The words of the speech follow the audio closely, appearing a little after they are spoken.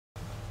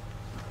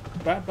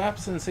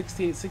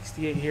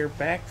Bobson6868 here,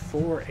 back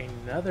for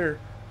another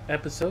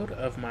episode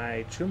of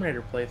my Tomb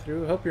Raider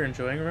playthrough. Hope you're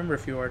enjoying. Remember,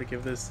 if you are, to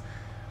give this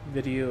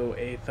video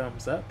a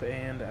thumbs up.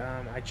 And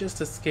I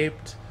just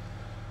escaped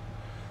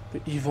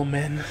the evil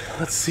men.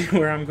 Let's see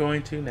where I'm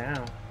going to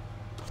now.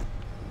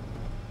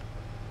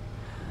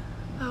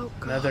 Oh,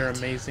 God. Another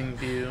amazing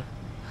view.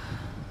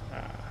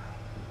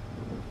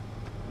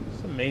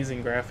 Some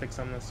amazing graphics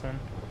on this one.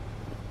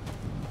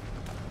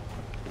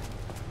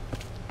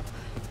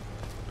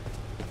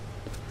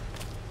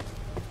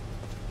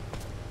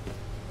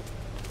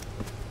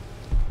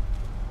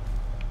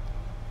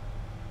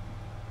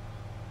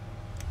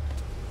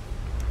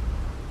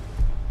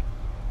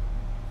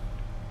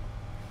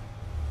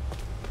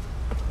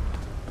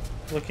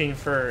 Looking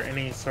for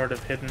any sort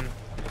of hidden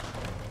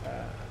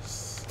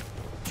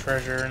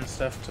treasure and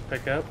stuff to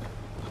pick up.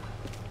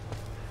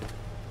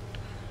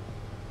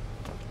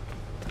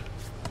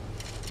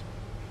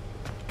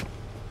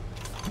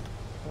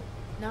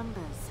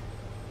 Numbers.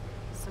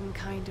 Some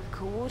kind of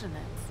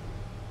coordinates.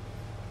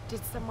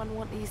 Did someone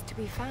want these to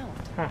be found?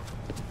 Huh.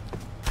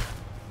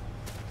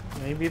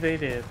 Maybe they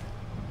did.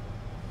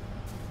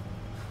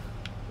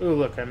 Ooh,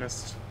 look, I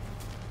missed.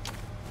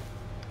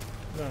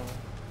 No.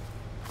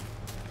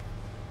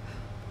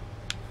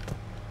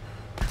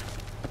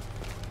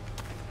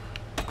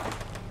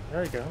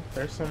 There we go.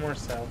 There's some more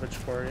salvage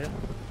for you.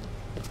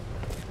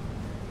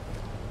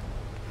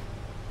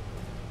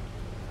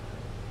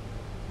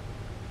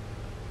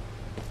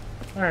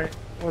 Alright,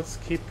 let's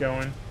keep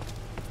going.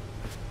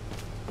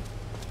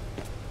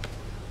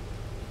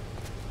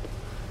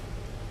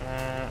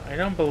 I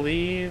don't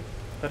believe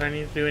that I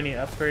need to do any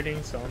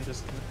upgrading, so I'm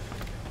just gonna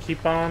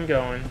keep on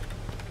going.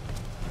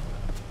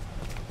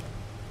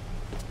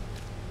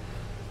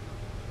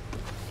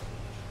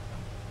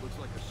 Looks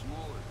like a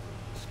smaller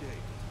group escaped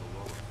to the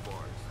lower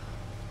forest.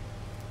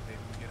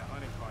 Maybe we get a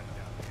hunting party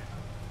down here.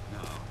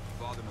 No,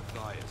 Father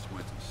Matthias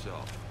went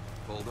himself.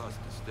 Told us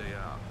to stay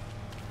out.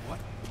 What?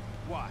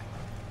 Why?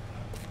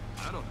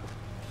 I don't know.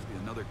 Could be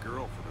another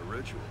girl for the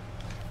ritual.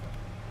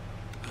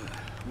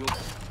 We'll...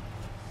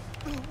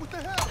 What the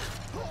hell?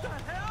 What the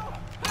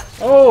hell?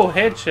 Oh,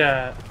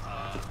 headshot.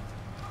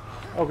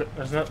 Oh, good.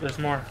 There's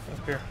more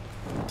up here.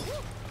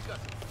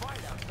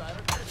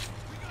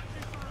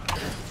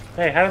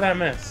 Hey, how did that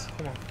miss?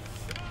 Come on.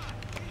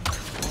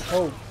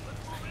 Oh.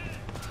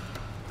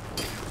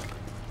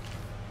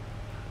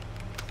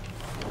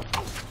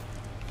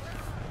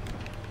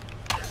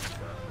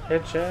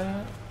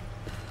 Headshot.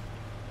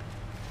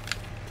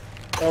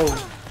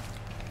 Oh.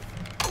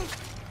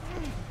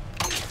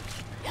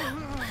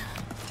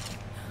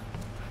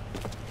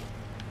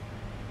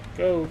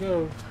 Go,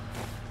 go.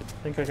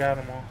 I think I got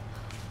them all.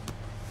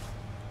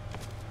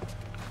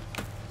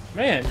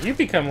 Man, you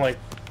become like...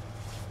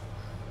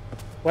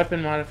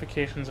 Weapon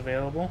modifications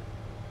available.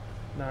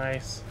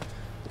 Nice.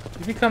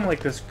 You become like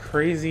this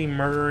crazy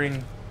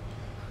murdering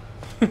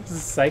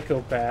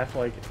psychopath,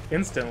 like,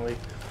 instantly.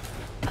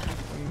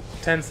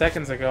 10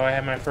 seconds ago I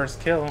had my first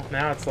kill.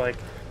 Now it's like,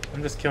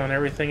 I'm just killing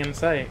everything in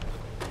sight.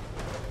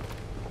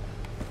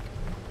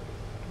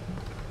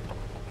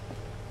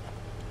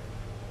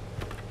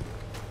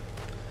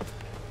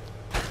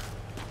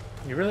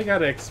 You really got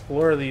to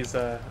explore these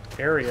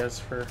areas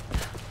for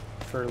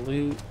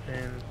loot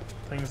and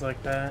things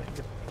like that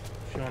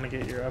if you want to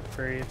get your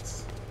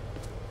upgrades.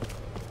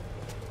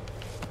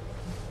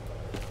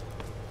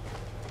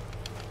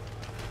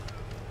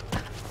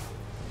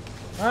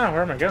 Ah,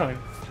 where am I going?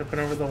 Jumping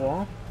over the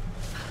wall?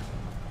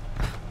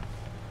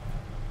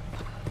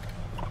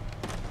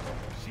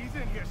 She's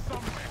in here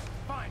somewhere.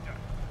 Find her.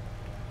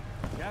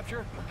 Capture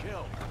or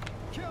kill?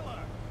 Kill her.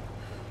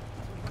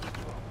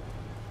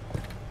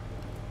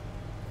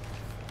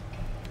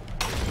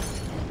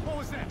 What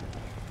was that?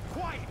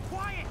 Quiet,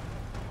 quiet!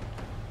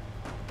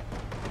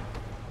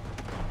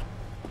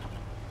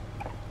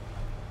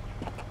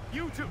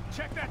 You two,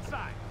 check that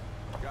side.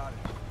 Got it.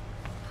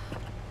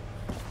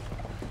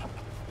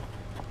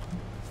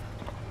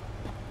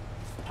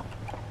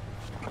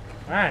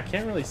 Ah, I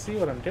can't really see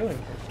what I'm doing.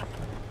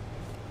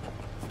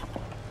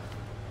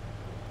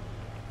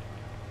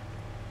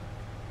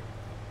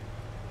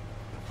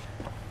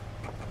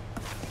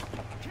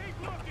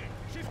 Keep looking.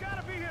 She's got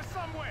to be here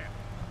somewhere.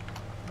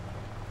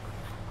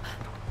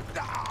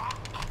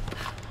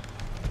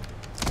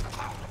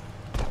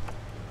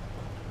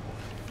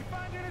 You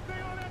find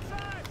anything on that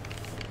side?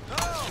 No,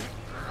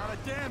 not a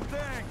damn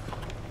thing.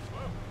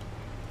 Whoa.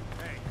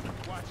 Hey,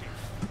 watch it.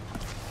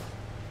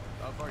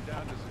 How far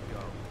down does it go?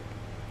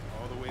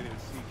 All the way to the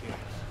sea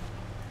caves.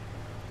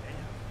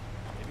 Damn,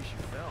 maybe she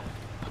fell.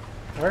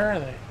 Where are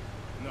they?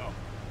 No,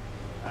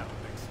 I don't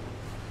think so.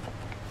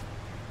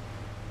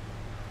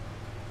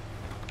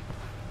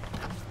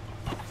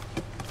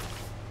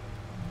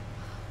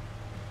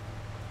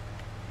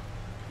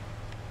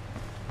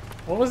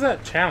 What was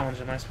that challenge?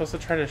 Am I supposed to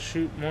try to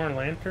shoot more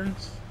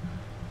lanterns?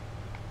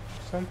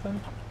 Or something?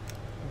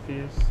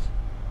 Confused.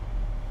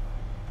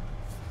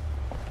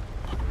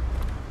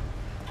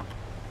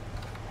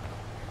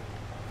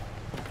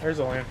 There's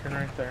a lantern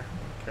right there.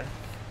 Okay.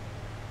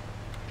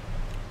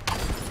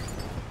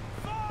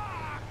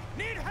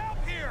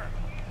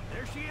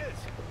 she is.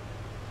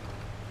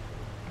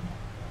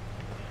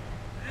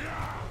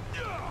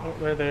 Oh,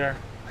 there they are.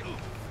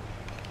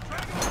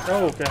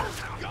 Oh, God.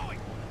 Going.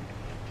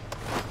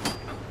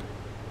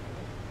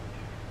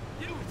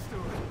 You would,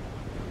 Stuart.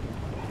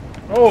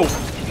 Oh!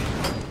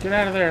 Get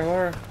out of there,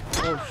 Laura.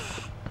 Oh,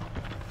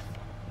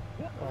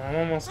 I'm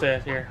almost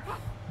dead here.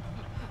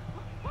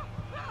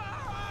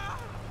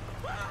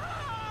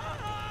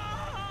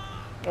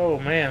 Oh,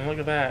 man, look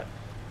at that.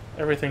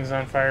 Everything's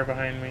on fire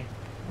behind me.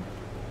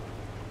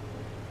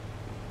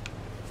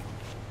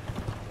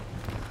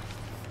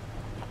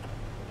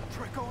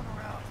 Try going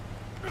around.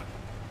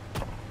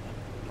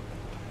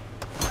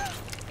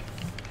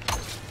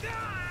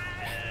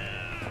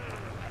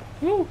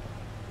 Woo!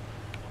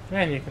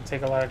 Man, you can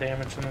take a lot of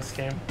damage in this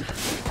game.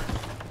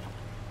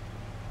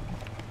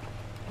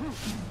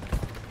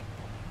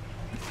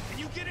 Can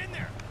you get in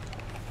there?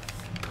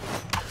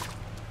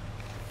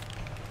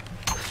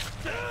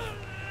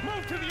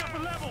 Move to the upper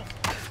levels.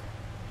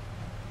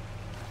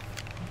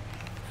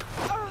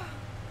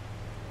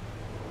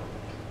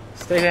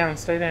 Stay down,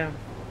 stay down.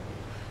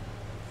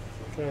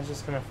 I was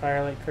just gonna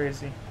fire like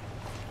crazy.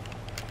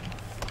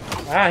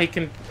 Ah, he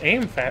can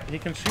aim fast. He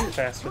can shoot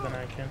faster than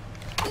I can.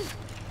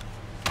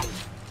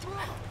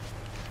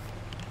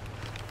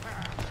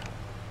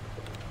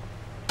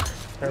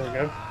 There we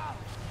go.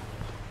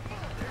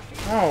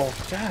 Oh,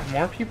 God,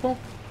 more people?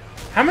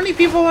 How many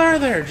people are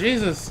there?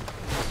 Jesus.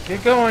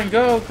 Get going.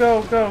 Go,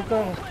 go, go,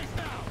 go.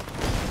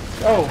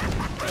 Oh.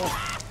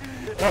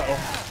 Uh-oh.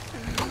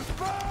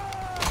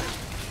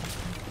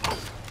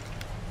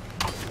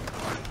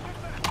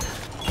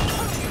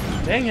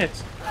 Dang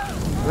it.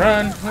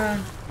 Run,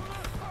 run.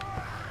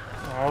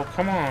 Oh,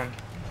 come on.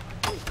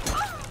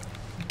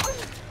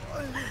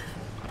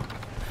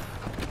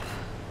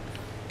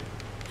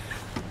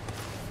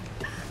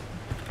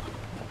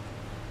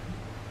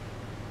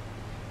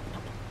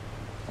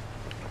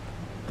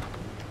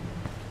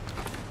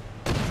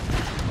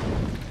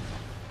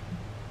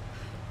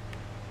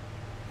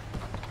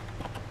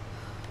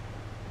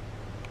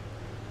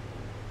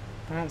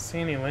 I don't see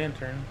any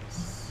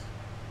lanterns.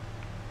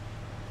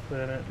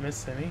 But I didn't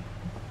miss any.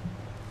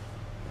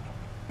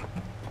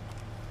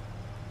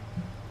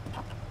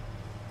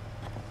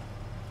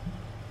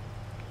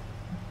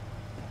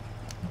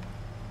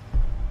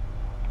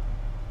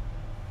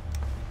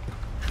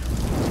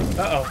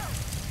 Uh-oh.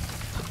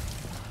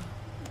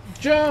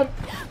 Jump!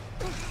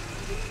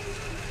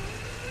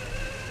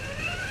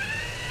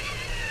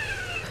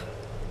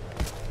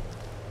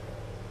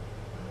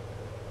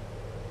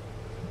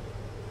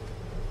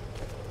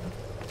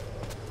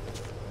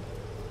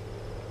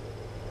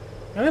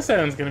 Now this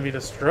island's gonna be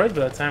destroyed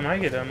by the time I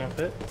get done with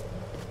it.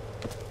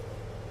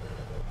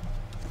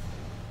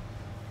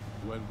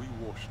 When we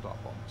washed up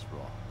on this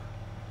rock,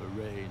 the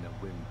rain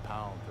and wind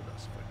pounded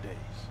us for days.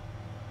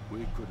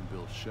 We couldn't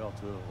build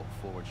shelter or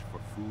forage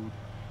for food.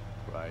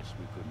 Christ,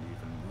 we couldn't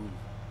even move.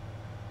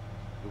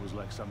 It was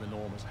like some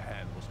enormous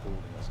hand was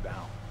holding us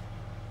down.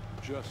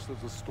 Just as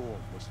the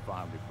storm was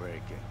finally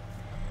breaking,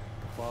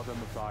 Father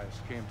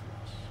Matthias came to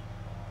us.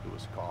 He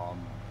was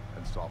calm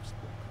and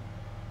soft-spoken.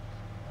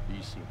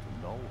 He seemed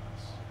to know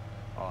us,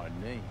 our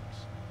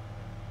names,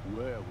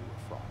 where we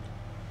were from.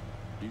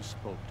 He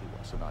spoke to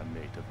us in our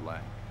native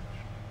language,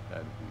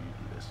 and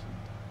we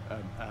listened.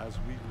 And as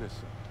we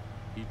listened,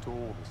 he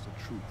told us the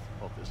truth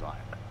of this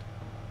island.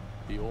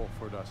 He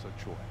offered us a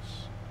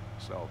choice,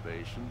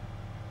 salvation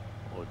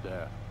or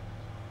death.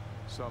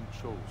 Some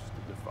chose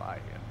to defy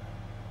him,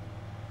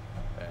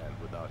 and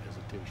without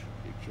hesitation,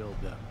 he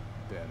killed them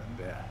then and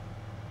there.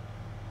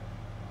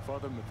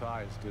 Father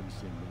Matthias didn't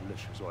seem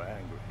malicious or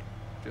angry,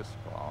 just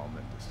calm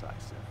and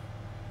decisive.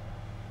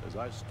 As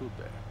I stood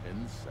there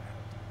in the sand,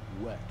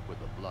 wet with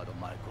the blood of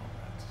my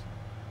comrades,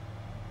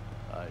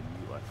 I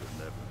knew I could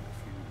never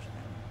refuse him.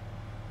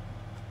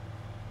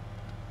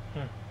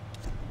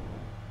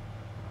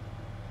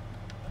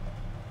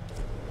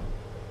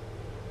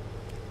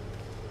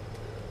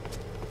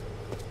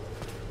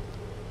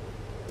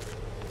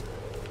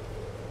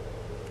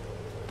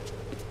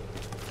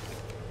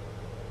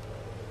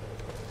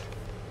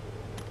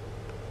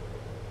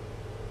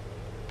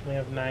 We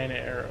have 9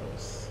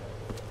 arrows.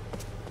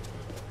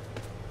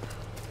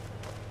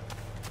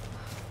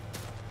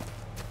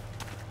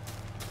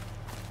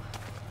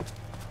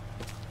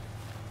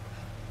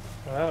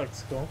 Well, that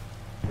looks cool.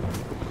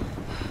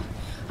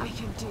 I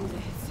can do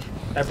this.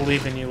 I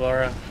believe in you,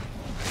 Laura.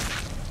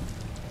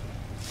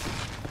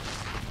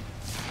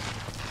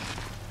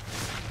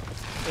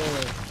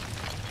 Oh.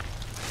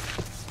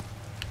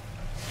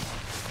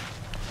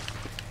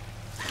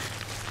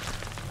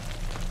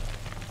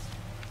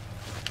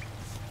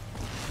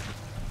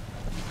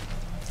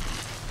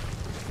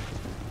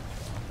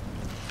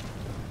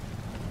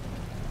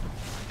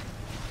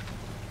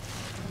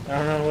 I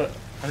don't know what.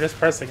 I'm just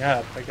pressing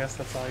up. I guess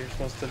that's all you're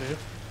supposed to do.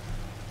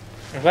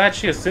 I'm glad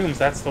she assumes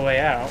that's the way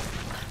out.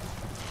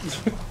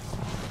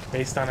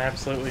 Based on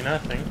absolutely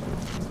nothing.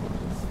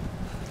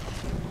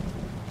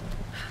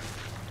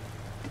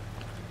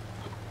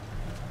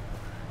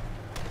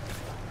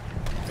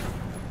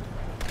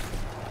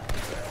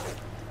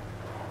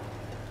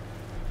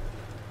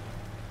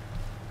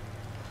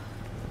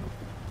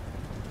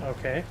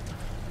 Okay.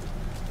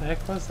 The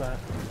heck was that?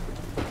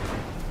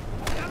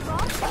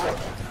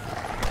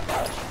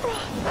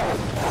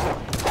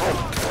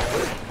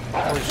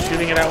 I was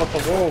shooting it out with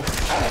the wolves.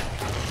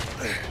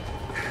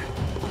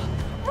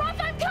 Roth,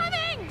 I'm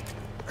coming!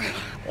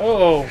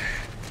 Oh.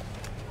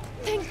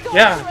 Thank God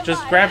Yeah, you're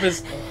just alive. grab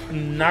his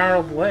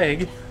gnarled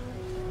leg.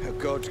 Oh,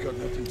 God's got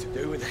nothing to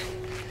do with it.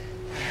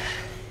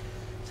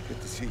 It's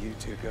good to see you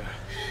two, girl.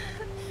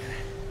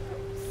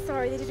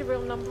 Sorry, they did a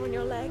real number on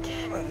your leg.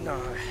 No,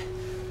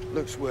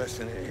 looks worse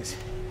than it is.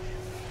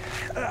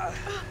 Have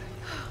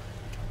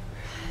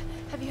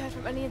you heard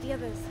from any of the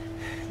others?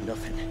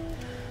 Nothing.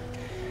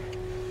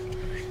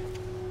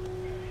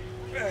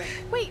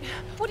 Wait,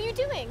 what are you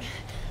doing?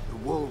 The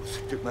wolves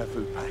took my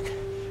food pack.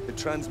 The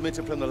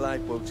transmitter from the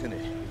lifeboat's in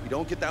it. If we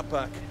don't get that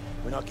back,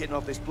 we're not getting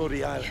off this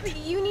bloody island.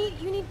 You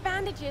need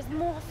bandages,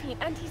 morphine,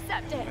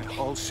 antiseptic. And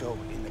also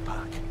in the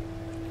pack.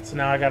 So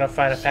now I gotta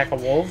fight a pack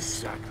of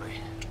wolves. Exactly.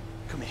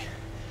 Come here.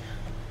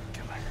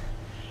 Come on.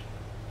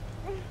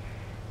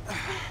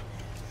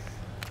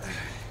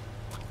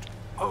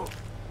 Oh.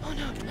 Oh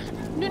no.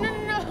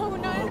 No!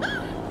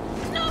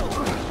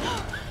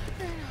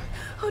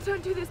 Oh,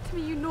 don't do this to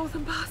me, you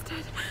northern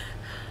bastard.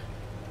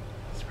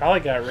 He's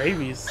probably got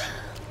rabies.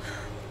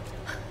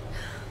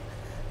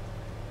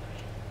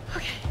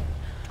 Okay.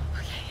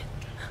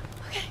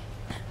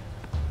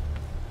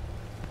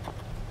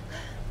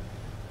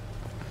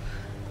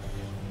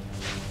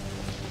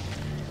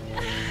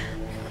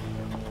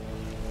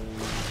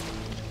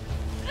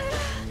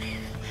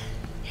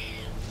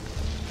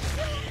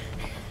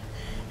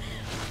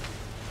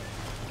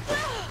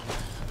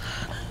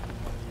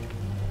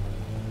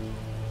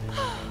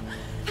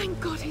 Thank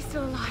God he's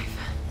still alive.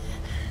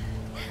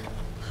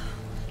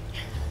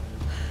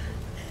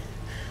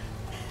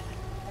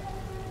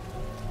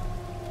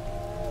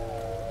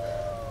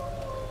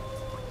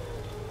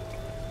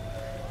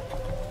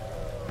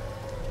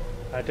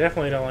 I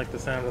definitely don't like the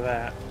sound of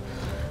that.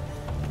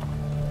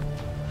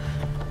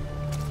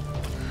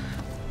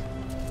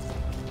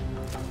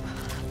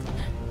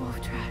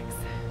 Wolf tracks.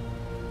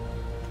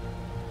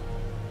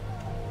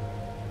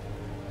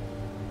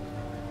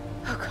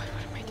 Oh God,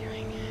 what am I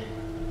doing?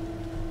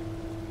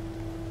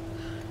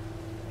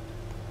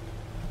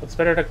 What's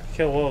better to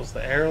kill wolves,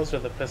 the arrows or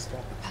the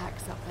pistol? The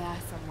pack's up there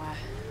somewhere.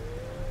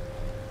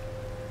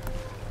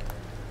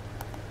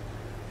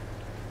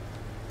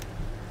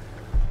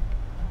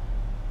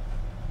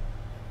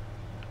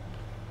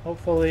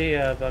 Hopefully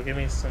they'll give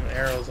me some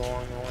arrows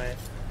along the way.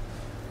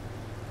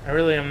 I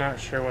really am not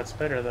sure what's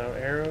better though,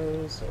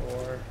 arrows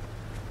or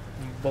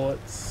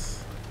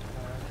bullets.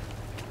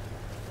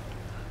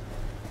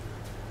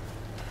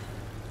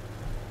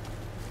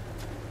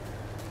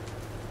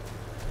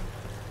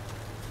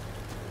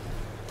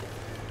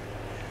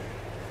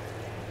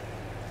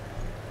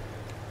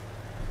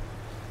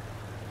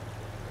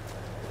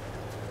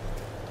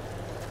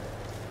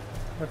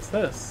 What's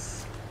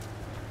this?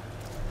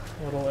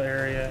 Little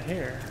area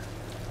here.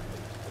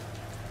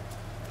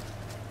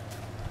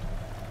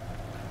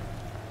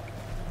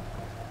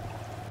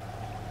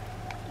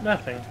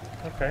 Nothing.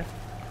 Okay.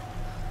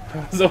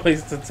 That was a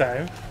waste of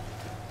time.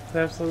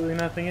 There's absolutely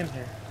nothing in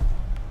here.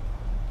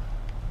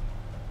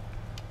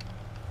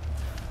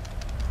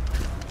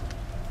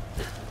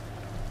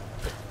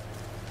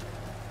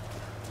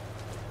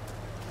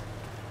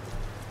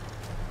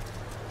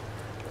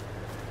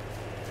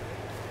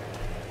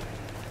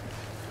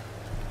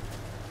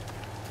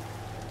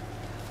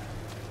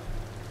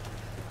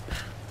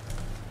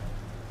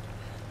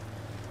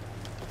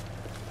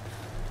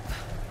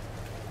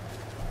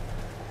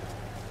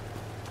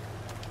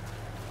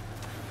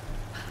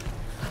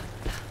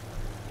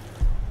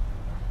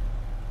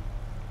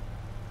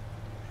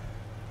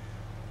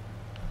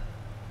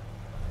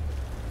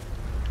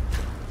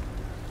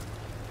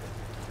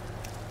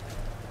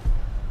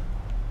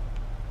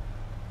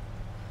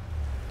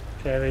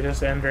 Okay, they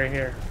just end right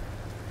here.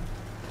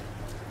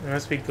 It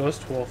must be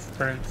Ghost Wolf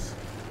prints.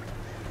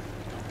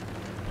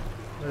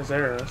 There's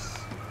arrows.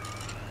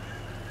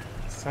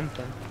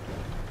 Something.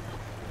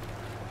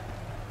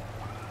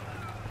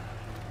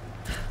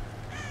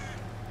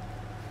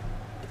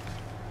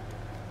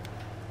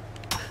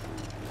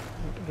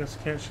 Guess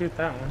can't shoot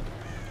that one.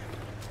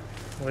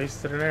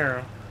 Wasted an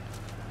arrow.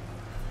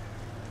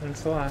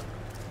 Thanks a lot.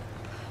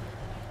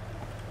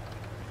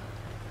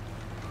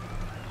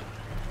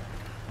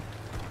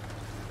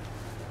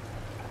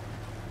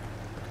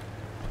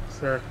 Is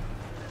there a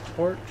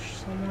torch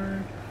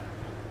somewhere?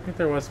 I think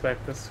there was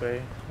back this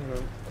way.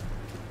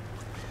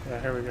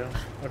 Yeah, here we go.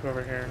 Look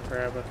over here and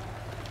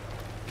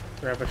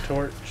grab a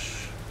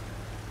torch.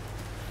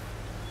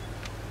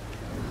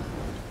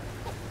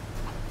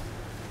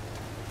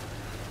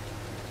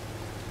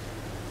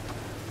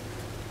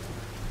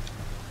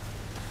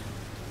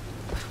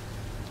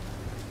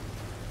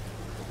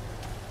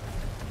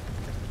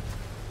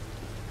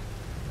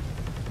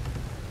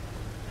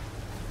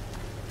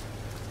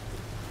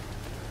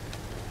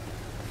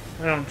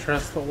 I don't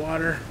trust the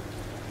water.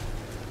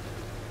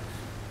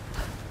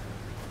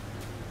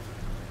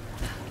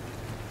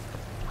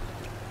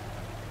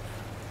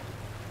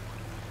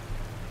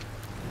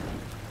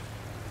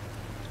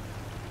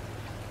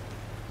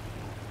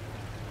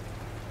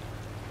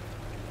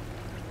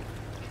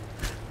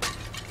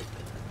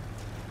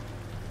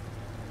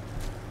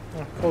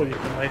 Oh, you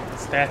can light the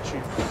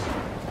statues.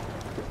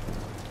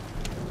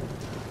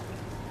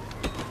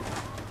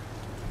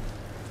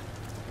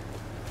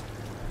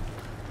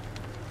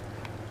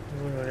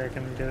 Looks like I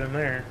can get in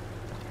there.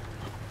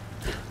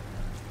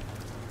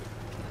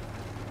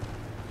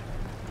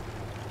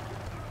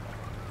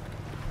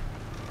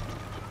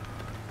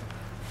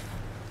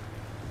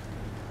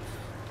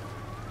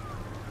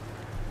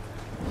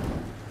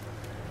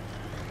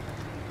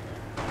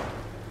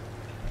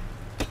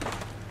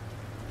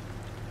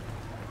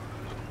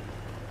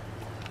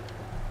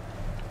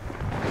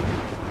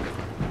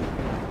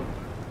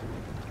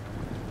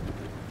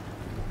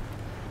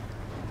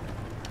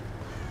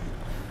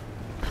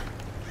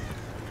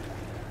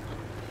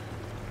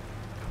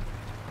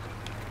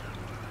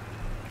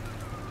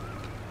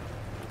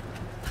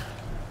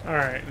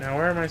 Alright, now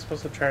where am I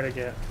supposed to try to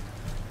get?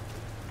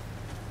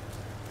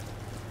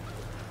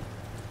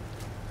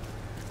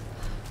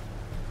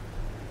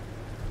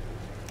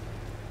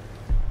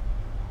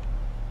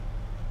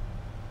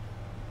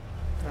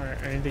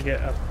 Alright, I need to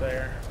get up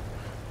there.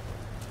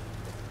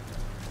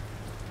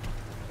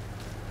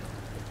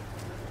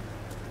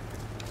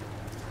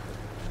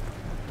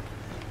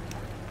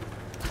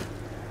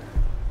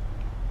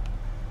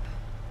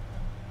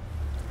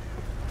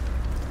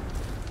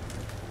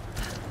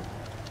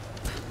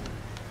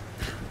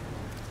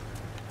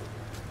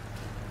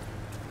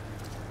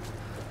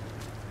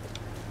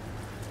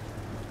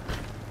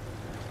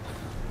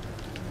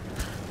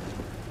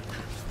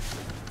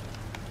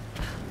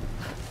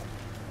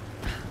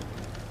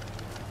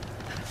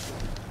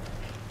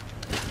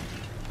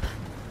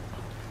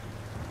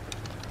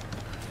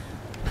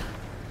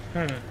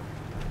 The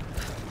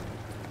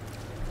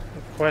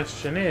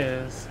question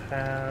is,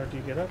 how do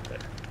you get up there?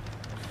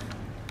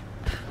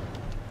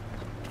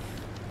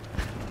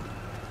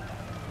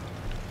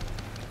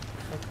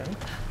 Okay.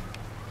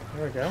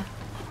 There we go.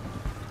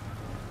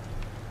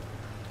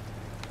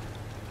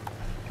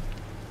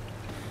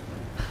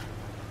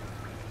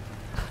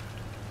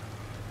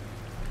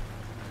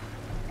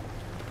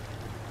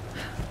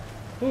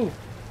 Ooh,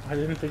 I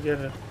didn't forget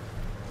to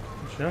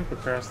jump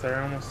across there.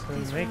 I almost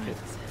didn't make it.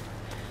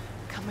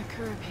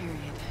 Kamakura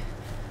period.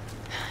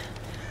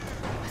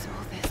 Was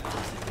all this part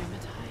of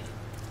Rheumatoid?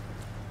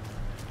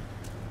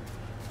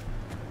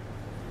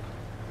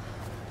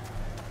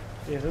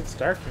 Yeah, it's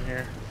dark in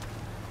here.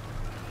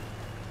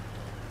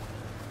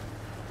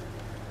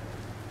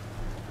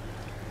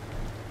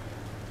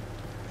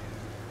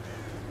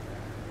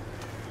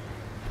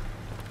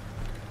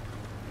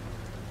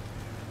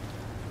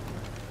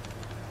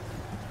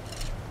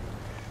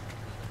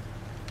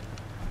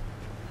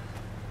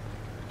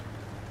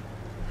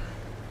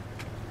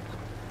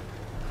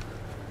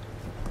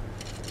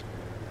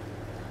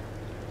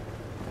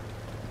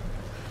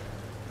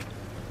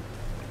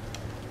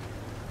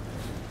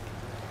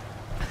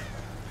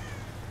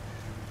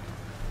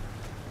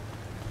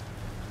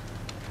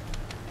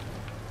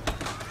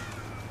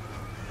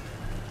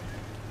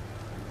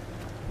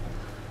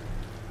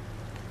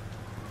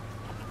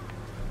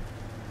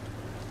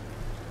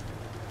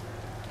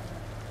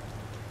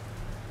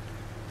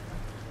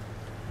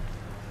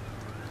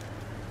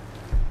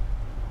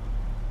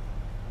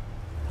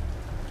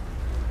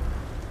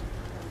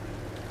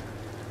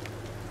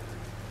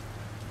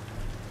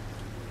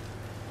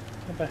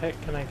 How the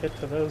heck can I get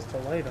to those to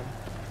light them?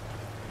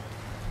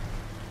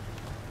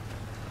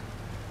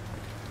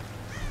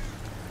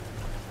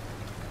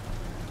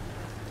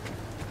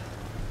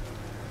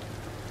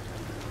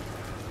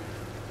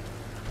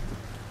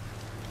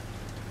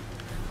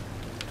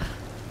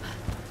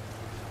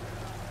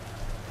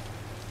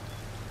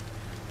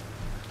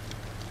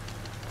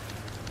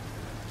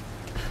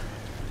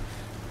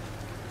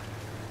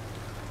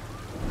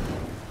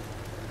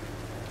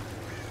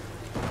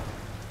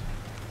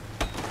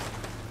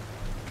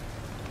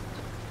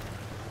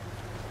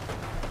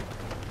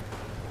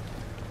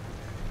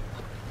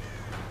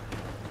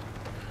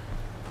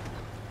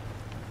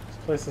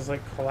 This place is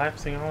like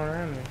collapsing all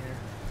around me here.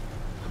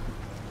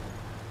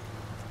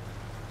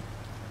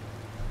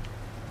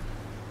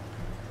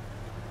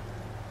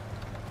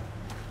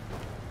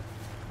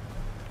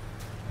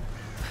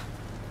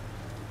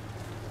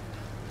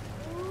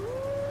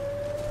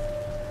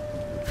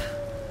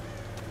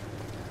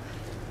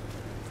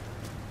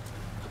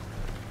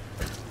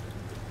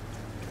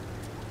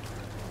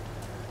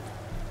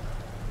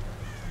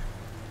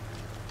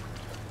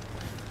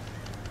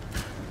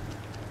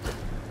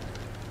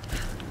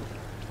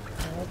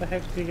 How the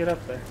heck do you get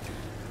up there?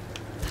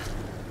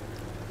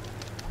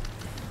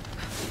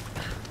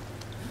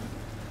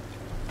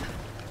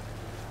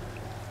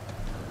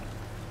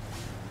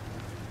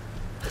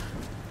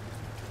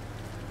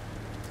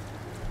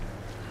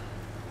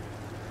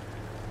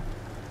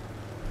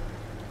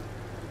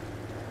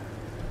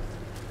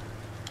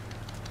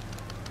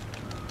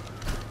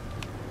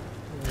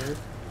 Weird. There's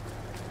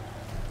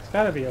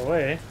gotta be a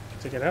way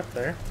to get up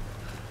there.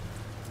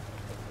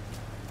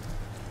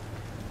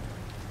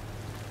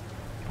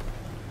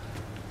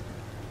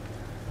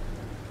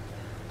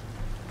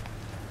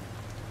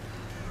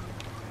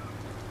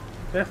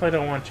 Definitely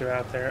don't want you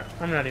out there.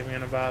 I'm not even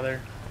gonna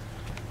bother.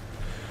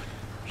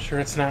 Sure,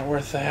 it's not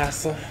worth the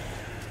hassle.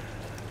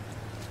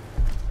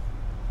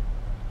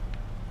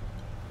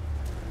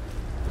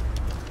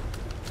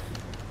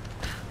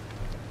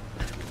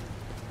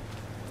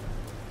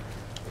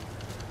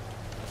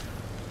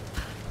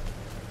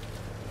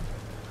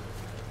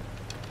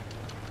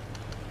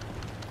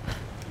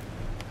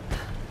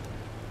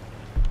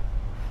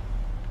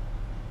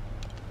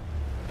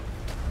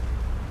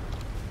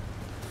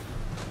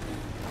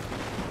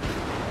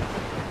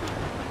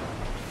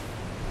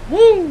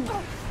 Woo!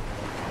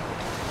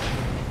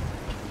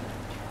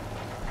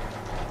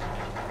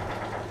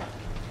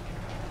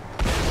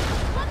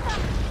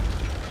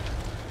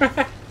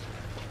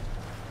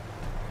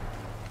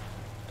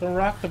 Don't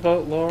rock the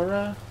boat,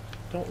 Laura.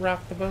 Don't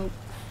rock the boat.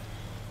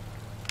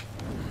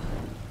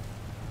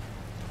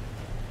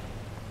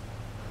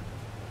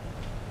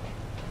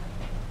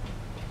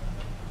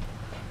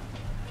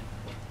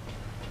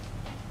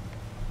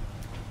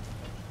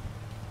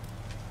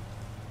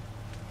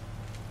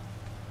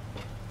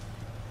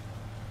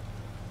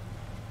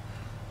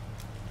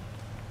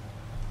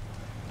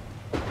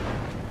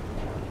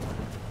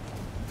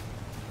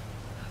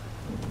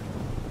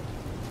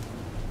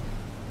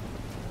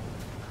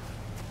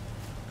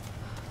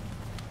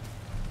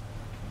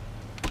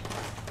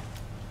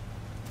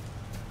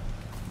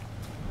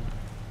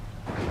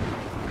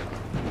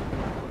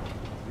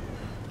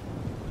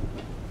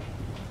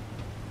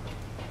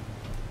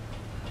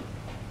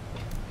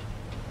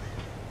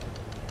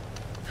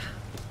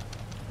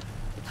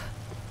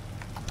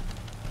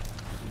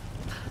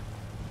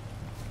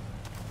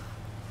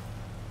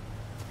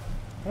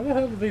 How the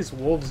hell did these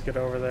wolves get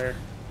over there?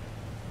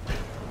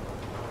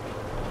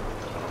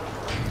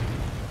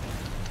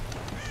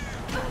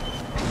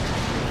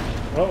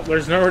 Well,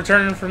 there's no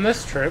returning from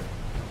this trip.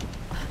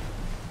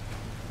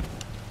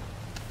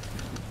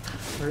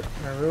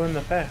 I ruined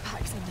the path.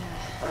 Pack's in there.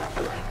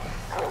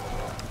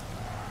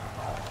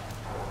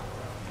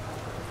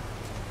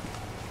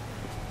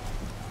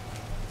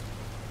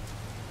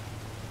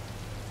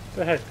 What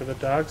the heck? Do the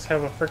dogs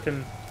have a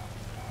frickin'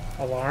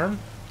 alarm?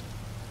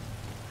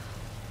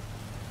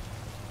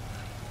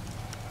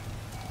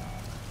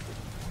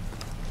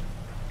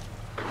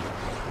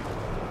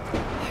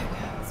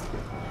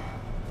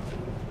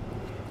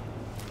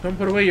 Don't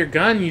put away your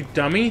gun, you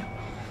dummy!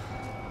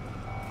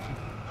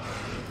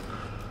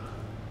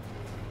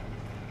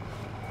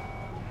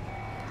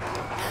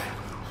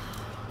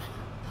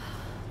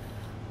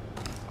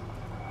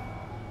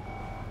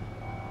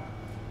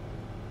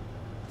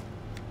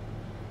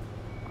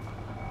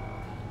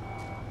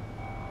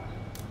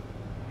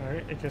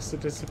 Alright, I guess it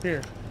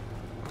disappeared.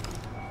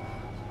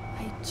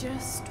 I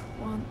just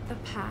want the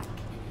pack.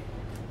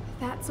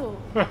 That's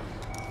all. Huh.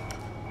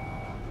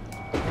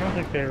 I don't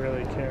think they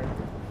really care.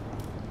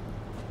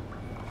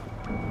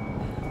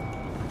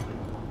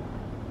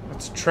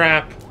 It's a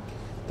trap.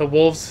 The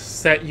wolves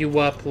set you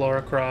up,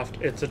 Lara Croft.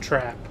 It's a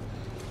trap.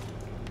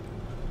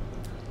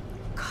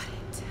 Got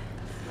it.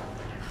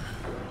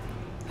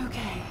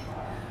 Okay.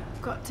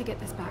 Got to get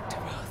this back to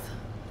Roth.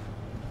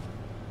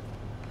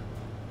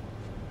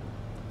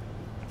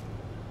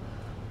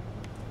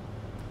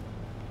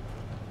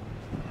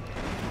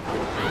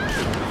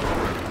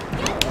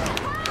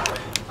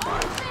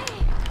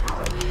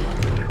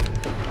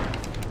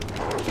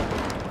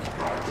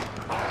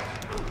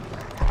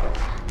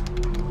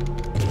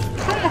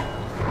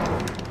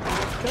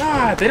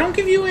 God, they don't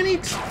give you any...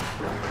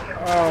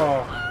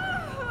 Oh.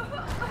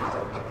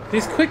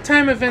 These quick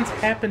time events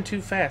happen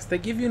too fast. They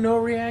give you no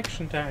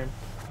reaction time.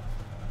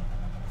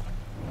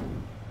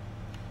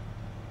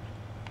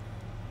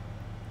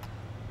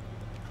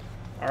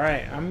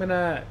 Alright, I'm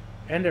gonna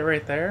end it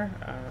right there.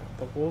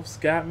 The wolves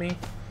got me.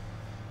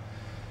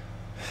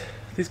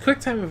 These quick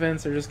time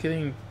events are just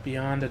getting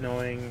beyond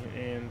annoying,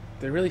 and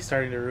they're really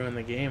starting to ruin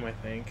the game, I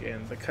think.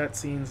 And the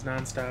cutscenes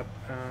nonstop.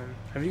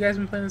 Have you guys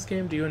been playing this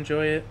game? Do you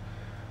enjoy it?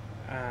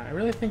 I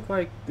really think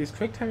like these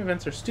quick time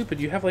events are stupid.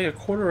 You have like a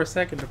quarter of a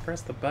second to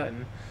press the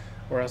button,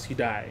 or else you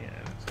die.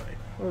 And it's like,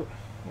 oh,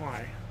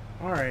 why?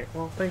 Alright,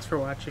 well, thanks for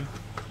watching.